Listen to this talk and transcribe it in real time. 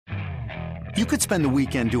You could spend the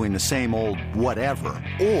weekend doing the same old whatever,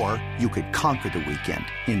 or you could conquer the weekend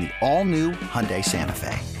in the all-new Hyundai Santa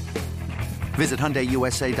Fe. Visit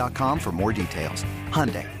HyundaiUSA.com for more details.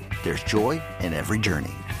 Hyundai, there's joy in every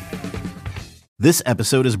journey. This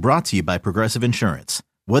episode is brought to you by Progressive Insurance.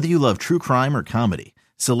 Whether you love true crime or comedy,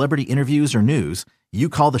 celebrity interviews or news, you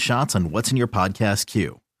call the shots on what's in your podcast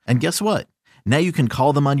queue. And guess what? Now you can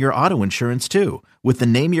call them on your auto insurance too with the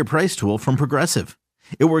Name Your Price tool from Progressive.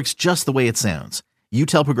 It works just the way it sounds. You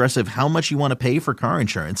tell Progressive how much you want to pay for car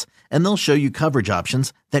insurance, and they'll show you coverage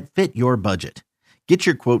options that fit your budget. Get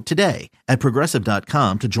your quote today at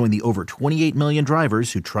Progressive.com to join the over 28 million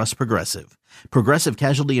drivers who trust Progressive. Progressive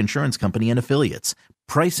Casualty Insurance Company and Affiliates.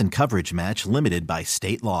 Price and coverage match limited by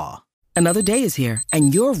state law. Another day is here,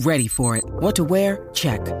 and you're ready for it. What to wear?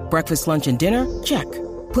 Check. Breakfast, lunch, and dinner? Check.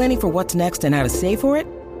 Planning for what's next and how to save for it?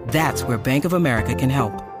 That's where Bank of America can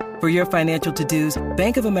help. For your financial to-dos,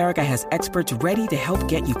 Bank of America has experts ready to help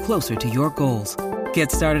get you closer to your goals.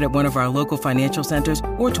 Get started at one of our local financial centers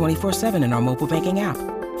or 24/7 in our mobile banking app.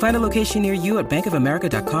 Find a location near you at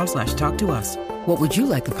bankofamerica.com/talktous. What would you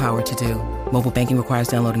like the power to do? Mobile banking requires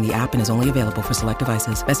downloading the app and is only available for select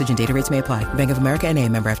devices. Message and data rates may apply. Bank of America N.A.,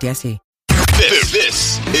 member FDIC. This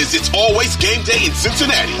is It's Always Game Day in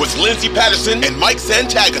Cincinnati with Lindsey Patterson and Mike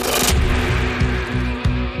Santagata.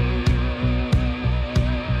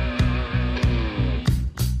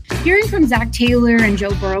 Hearing from Zach Taylor and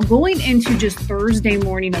Joe Burrow going into just Thursday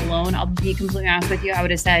morning alone, I'll be completely honest with you, I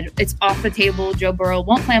would have said it's off the table. Joe Burrow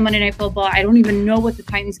won't play on Monday Night Football. I don't even know what the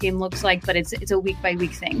Titans game looks like, but it's a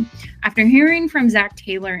week-by-week thing. After hearing from Zach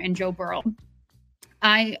Taylor and Joe Burrow,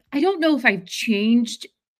 I don't know if I've changed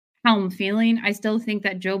how I'm feeling. I still think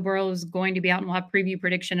that Joe Burrow is going to be out, and we'll have preview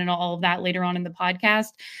prediction and all of that later on in the podcast.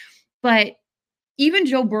 But even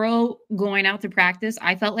Joe Burrow going out to practice,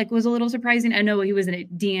 I felt like was a little surprising. I know he was in a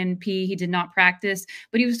DNP. He did not practice,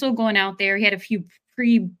 but he was still going out there. He had a few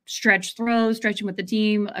pre-stretch throws, stretching with the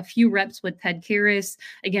team, a few reps with Ted Karras,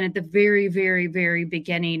 again, at the very, very, very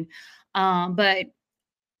beginning. But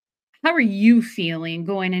how are you feeling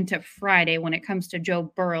going into Friday when it comes to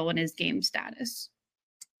Joe Burrow and his game status?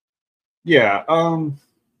 Yeah,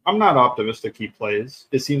 I'm not optimistic he plays.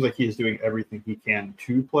 It seems like he is doing everything he can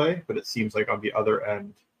to play, but it seems like on the other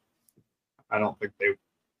end, I don't think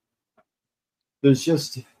there's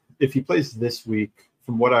just, if he plays this week,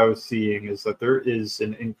 from what I was seeing, is that there is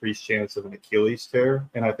an increased chance of an Achilles tear.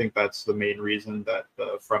 And I think that's the main reason that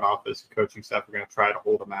the front office and coaching staff are going to try to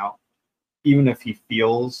hold him out. Even if he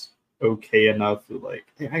feels okay enough to like,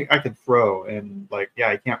 hey, I can throw and like, yeah,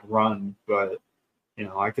 I can't run, but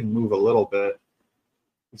I can move a little bit.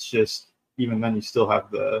 It's just, even then, you still have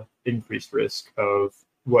the increased risk of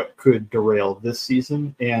what could derail this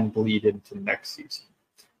season and bleed into next season.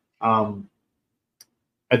 I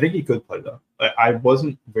think he could play, though. I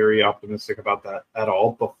wasn't very optimistic about that at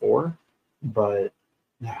all before, but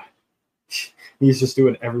yeah, he's just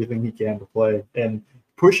doing everything he can to play and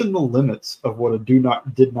pushing the limits of what a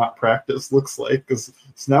did not practice looks like. Because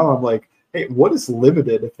now I'm like, hey, what is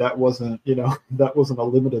limited if that wasn't, that wasn't a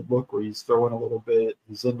limited look where he's throwing a little bit,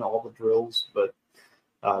 he's in all the drills, but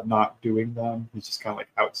not doing them. He's just kind of like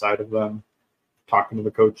outside of them, talking to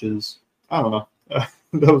the coaches. I don't know.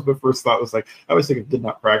 That was my first thought. Was like, I always think of did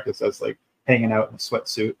not practice as like hanging out in a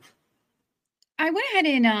sweatsuit. I went ahead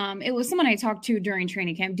and it was someone I talked to during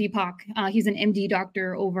training camp, Deepak. He's an MD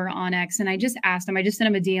doctor over on X. And I just asked him, I just sent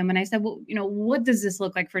him a DM and I said, well, what does this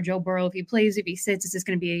look like for Joe Burrow? If he plays, if he sits, is this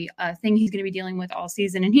going to be a thing he's going to be dealing with all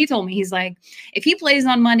season? And he told me, he's like, if he plays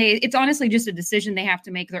on Monday, it's honestly just a decision they have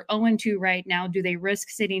to make. They're 0-2 right now. Do they risk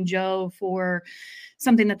sitting Joe for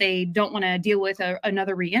something that they don't want to deal with,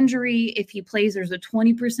 another re-injury? If he plays, there's a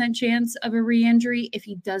 20% chance of a re-injury. If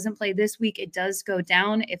he doesn't play this week, it does go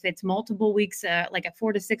down. If it's multiple weeks, like a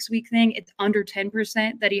 4 to 6 week thing, it's under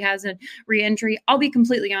 10% that he has a re-injury. I'll be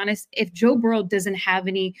completely honest. If Joe Burrow doesn't have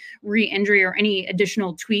any re-injury or any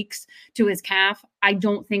additional tweaks to his calf, I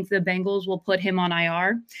don't think the Bengals will put him on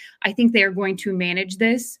IR. I think they are going to manage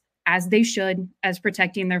this as they should, as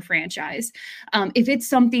protecting their franchise. If it's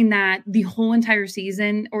something that the whole entire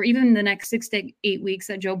season, or even the next 6 to 8 weeks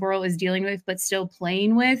that Joe Burrow is dealing with, but still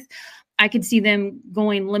playing with, I could see them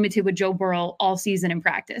going limited with Joe Burrow all season in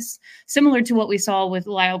practice, similar to what we saw with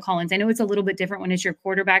Lyle Collins. I know it's a little bit different when it's your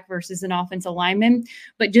quarterback versus an offensive lineman,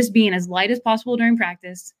 but just being as light as possible during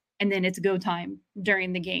practice, and then it's go time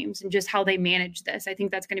during the games, and just how they manage this. I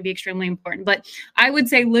think that's going to be extremely important. But I would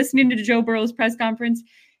say, listening to Joe Burrow's press conference,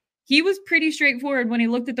 he was pretty straightforward when he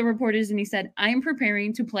looked at the reporters and he said, I am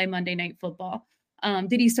preparing to play Monday Night Football.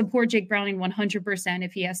 Did he support Jake Browning 100%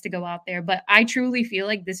 if he has to go out there? But I truly feel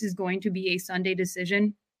like this is going to be a Sunday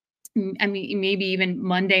decision. I mean, maybe even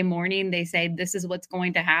Monday morning, they say this is what's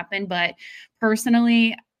going to happen. But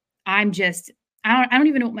personally, I'm just, I don't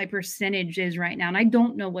even know what my percentage is right now. And I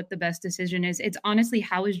don't know what the best decision is. It's honestly,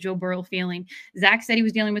 how is Joe Burrow feeling? Zach said he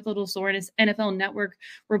was dealing with a little soreness. NFL Network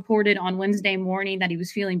reported on Wednesday morning that he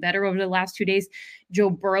was feeling better over the last 2 days. Joe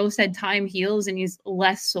Burrow said time heals and he's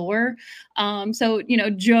less sore. So,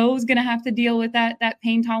 Joe's going to have to deal with that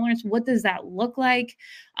pain tolerance. What does that look like?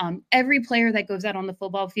 Every player that goes out on the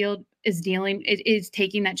football field is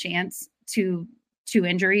taking that chance to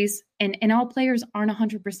injuries, and all players aren't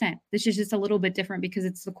 100%. This is just a little bit different because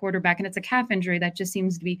it's the quarterback and it's a calf injury that just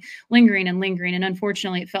seems to be lingering. And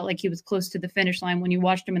unfortunately, it felt like he was close to the finish line when you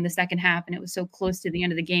watched him in the second half, and it was so close to the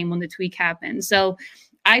end of the game when the tweak happened. So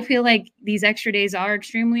I feel like these extra days are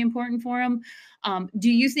extremely important for him. Do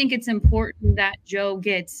you think it's important that Joe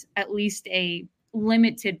gets at least a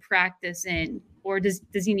limited practice in, or does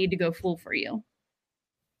he need to go full for you?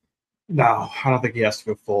 No, I don't think he has to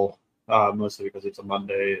go full. Mostly because it's a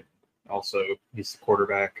Monday. Also, he's the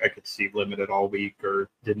quarterback. I could see limited all week or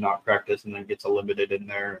did not practice and then gets a limited in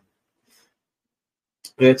there.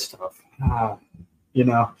 It's tough. I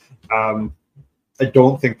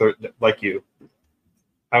don't think they're like you.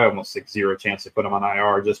 I almost think zero chance to put him on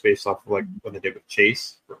IR just based off of like what they did with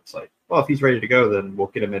Chase, where it's like, well, if he's ready to go, then we'll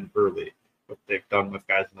get him in early. What they've done with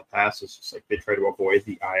guys in the past is just like they try to avoid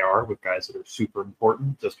the IR with guys that are super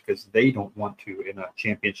important just because they don't want to, in a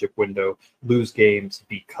championship window, lose games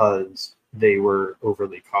because they were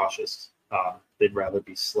overly cautious. They'd rather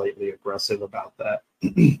be slightly aggressive about that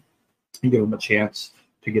and give them a chance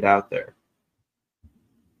to get out there.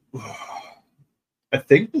 I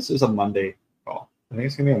think this is a Monday call. I think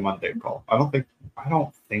it's gonna be a Monday call. I don't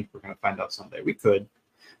think we're gonna find out Sunday. We could,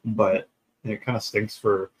 but it kind of stinks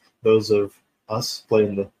for those of us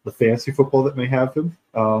playing the fantasy football that may have him.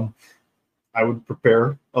 I would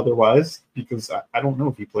prepare otherwise because I don't know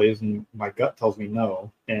if he plays, and my gut tells me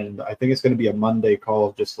no. And I think it's going to be a Monday call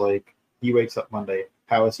of just like he wakes up Monday.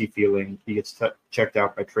 How is he feeling? He gets checked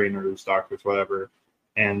out by trainers, doctors, whatever.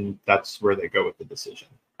 And that's where they go with the decision.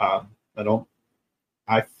 I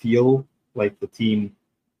feel like the team,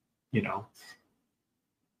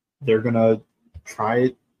 they're going to try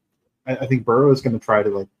it. I think Burrow is going to try to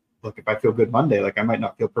like, look, if I feel good Monday, like I might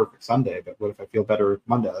not feel perfect Sunday, but what if I feel better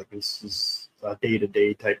Monday? Like this is a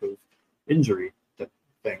day-to-day type of injury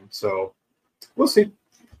thing. So we'll see.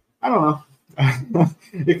 I don't know.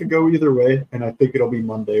 It could go either way, and I think it'll be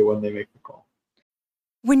Monday when they make the call.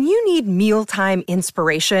 When you need mealtime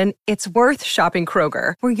inspiration, it's worth shopping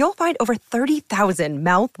Kroger, where you'll find over 30,000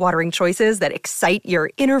 mouth-watering choices that excite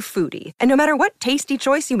your inner foodie. And no matter what tasty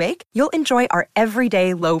choice you make, you'll enjoy our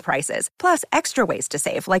everyday low prices, plus extra ways to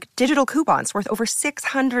save, like digital coupons worth over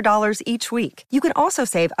 $600 each week. You can also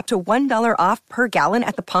save up to $1 off per gallon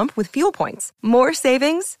at the pump with fuel points. More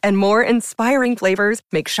savings and more inspiring flavors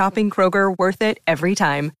make shopping Kroger worth it every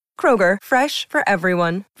time. Kroger, fresh for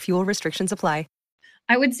everyone. Fuel restrictions apply.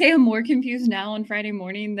 I would say I'm more confused now on Friday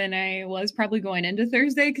morning than I was probably going into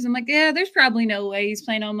Thursday, because I'm like, yeah, there's probably no way he's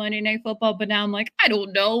playing on Monday Night Football. But now I'm like, I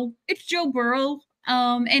don't know. It's Joe Burrow.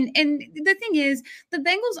 And the thing is, the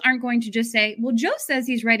Bengals aren't going to just say, well, Joe says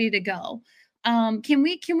he's ready to go. Can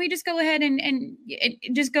we just go ahead and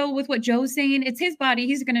just go with what Joe's saying? It's his body.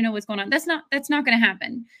 He's going to know what's going on. That's not going to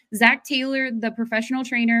happen. Zach Taylor, the professional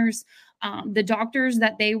trainers, the doctors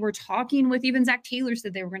that they were talking with, even Zach Taylor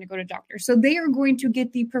said they were going to go to doctors. So they are going to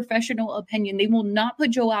get the professional opinion. They will not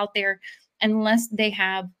put Joe out there unless they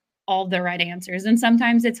have all the right answers. And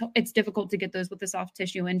sometimes it's difficult to get those with a soft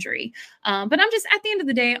tissue injury. But I'm just, at the end of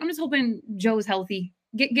the day, I'm just hoping Joe's healthy.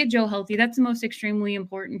 Get Joe healthy. That's the most extremely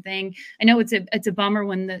important thing. I know it's a bummer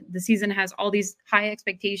when the season has all these high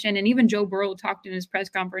expectation, and even Joe Burrow talked in his press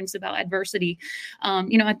conference about adversity. At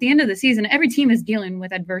the end of the season, every team is dealing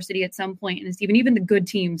with adversity at some point, and even the good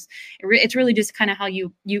teams. It's really just kind of how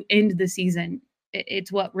you end the season.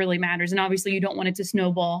 It's what really matters. And obviously you don't want it to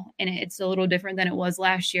snowball, and it's a little different than it was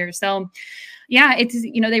last year. So yeah, it's,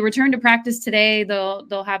 they return to practice today.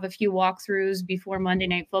 They'll have a few walkthroughs before Monday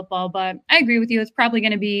Night Football, but I agree with you. It's probably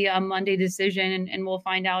going to be a Monday decision, and we'll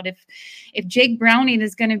find out if Jake Browning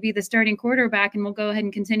is going to be the starting quarterback, and we'll go ahead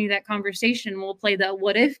and continue that conversation. We'll play the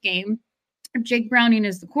what if game. If Jake Browning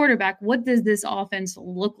is the quarterback, what does this offense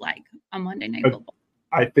look like on Monday Night Football?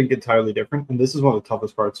 I think entirely different. And this is one of the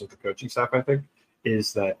toughest parts of the coaching staff, I think,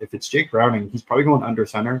 is that if it's Jake Browning, he's probably going under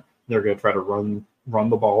center. They're going to try to run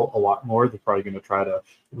the ball a lot more. They're probably going to try to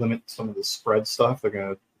limit some of the spread stuff. They're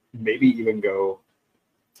going to maybe even go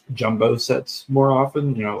jumbo sets more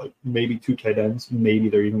often, like maybe 2 tight ends. Maybe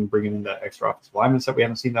they're even bringing in that extra offensive lineman set we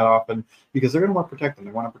haven't seen that often because they're going to want to protect them.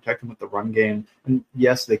 They want to protect them with the run game. And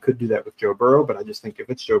yes, they could do that with Joe Burrow, but I just think if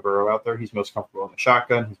it's Joe Burrow out there, he's most comfortable in the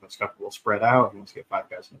shotgun. He's most comfortable spread out. He wants to get 5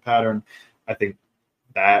 guys in the pattern. I think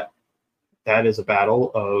that is a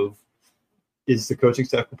battle of, is the coaching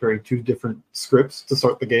staff preparing 2 different scripts to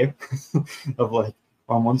start the game of like,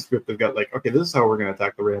 on one script, they've got like, okay, this is how we're going to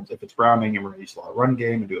attack the Rams. If it's Browning, and we're going to use a lot of run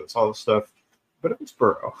game and do all this stuff. But if it's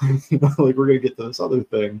Burrow, like we're going to get to this other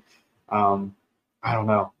thing. I don't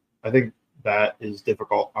know. I think that is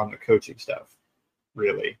difficult on the coaching staff,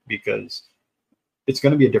 really, because it's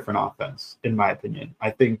going to be a different offense, in my opinion. I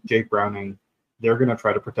think Jake Browning, they're going to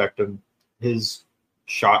try to protect him. His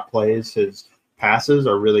shot plays, his passes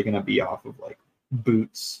are really going to be off of like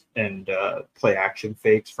boots and play action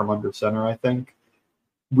fakes from under center, I think.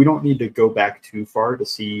 We don't need to go back too far to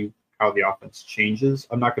see how the offense changes.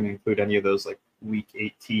 I'm not going to include any of those like week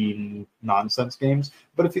 18 nonsense games.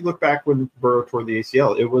 But if you look back when Burrow tore the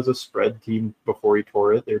ACL, it was a spread team before he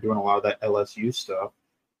tore it. They were doing a lot of that LSU stuff.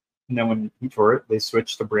 And then when he tore it, they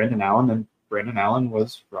switched to Brandon Allen, and Brandon Allen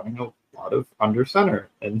was running a lot of under center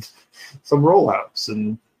and some rollouts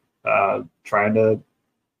and trying to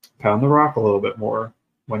pound the rock a little bit more.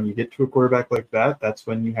 When you get to a quarterback like that, that's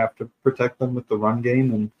when you have to protect them with the run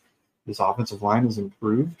game, and this offensive line is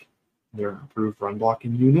improved. They're an improved run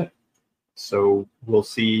blocking unit. So we'll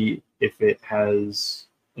see if it has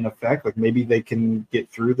an effect. Like maybe they can get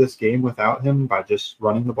through this game without him by just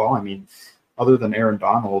running the ball. I mean, other than Aaron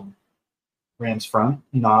Donald, Rams front,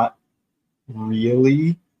 not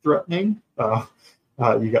really threatening.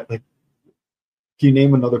 You got like, can you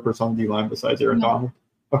name another person on the D-line besides Aaron Donald?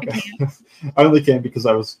 Okay. I only can because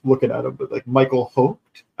I was looking at him, but like Michael Holt,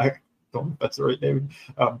 I don't know if that's the right name.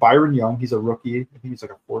 Byron Young, he's a rookie. I think he's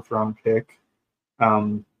like a 4th round pick.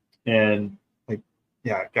 And like,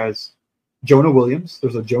 yeah, guys, Jonah Williams,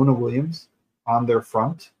 there's a Jonah Williams on their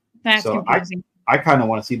front. That's so confusing. I kind of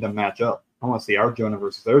want to see them match up. I want to see our Jonah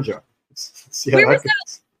versus their Jonah. Where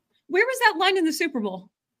was that line in the Super Bowl?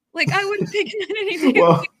 Like, I wouldn't pick anything.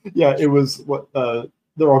 Well, yeah, it was what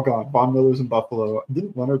they're all gone. Von Miller's in Buffalo.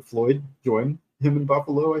 Didn't Leonard Floyd join him in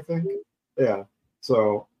Buffalo, I think? Yeah.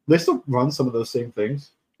 So they still run some of those same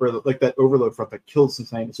things. Where like that overload front that killed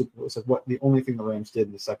Cincinnati in the Super Bowl. It's like what the only thing the Rams did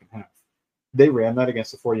in the second half. They ran that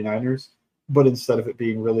against the 49ers, but instead of it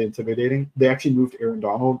being really intimidating, they actually moved Aaron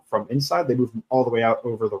Donald from inside. They moved him all the way out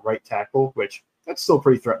over the right tackle, which that's still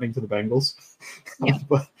pretty threatening to the Bengals. Yeah.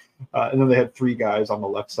 But and then they had 3 guys on the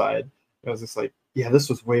left side. I was just like, yeah, this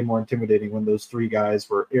was way more intimidating when those 3 guys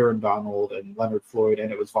were Aaron Donald and Leonard Floyd,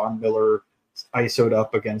 and it was Von Miller ISO'd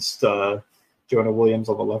up against Jonah Williams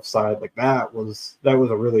on the left side. Like that was a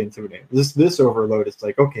really intimidating. This overload is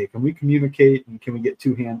like, okay, can we communicate and can we get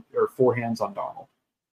 4 hands on Donald?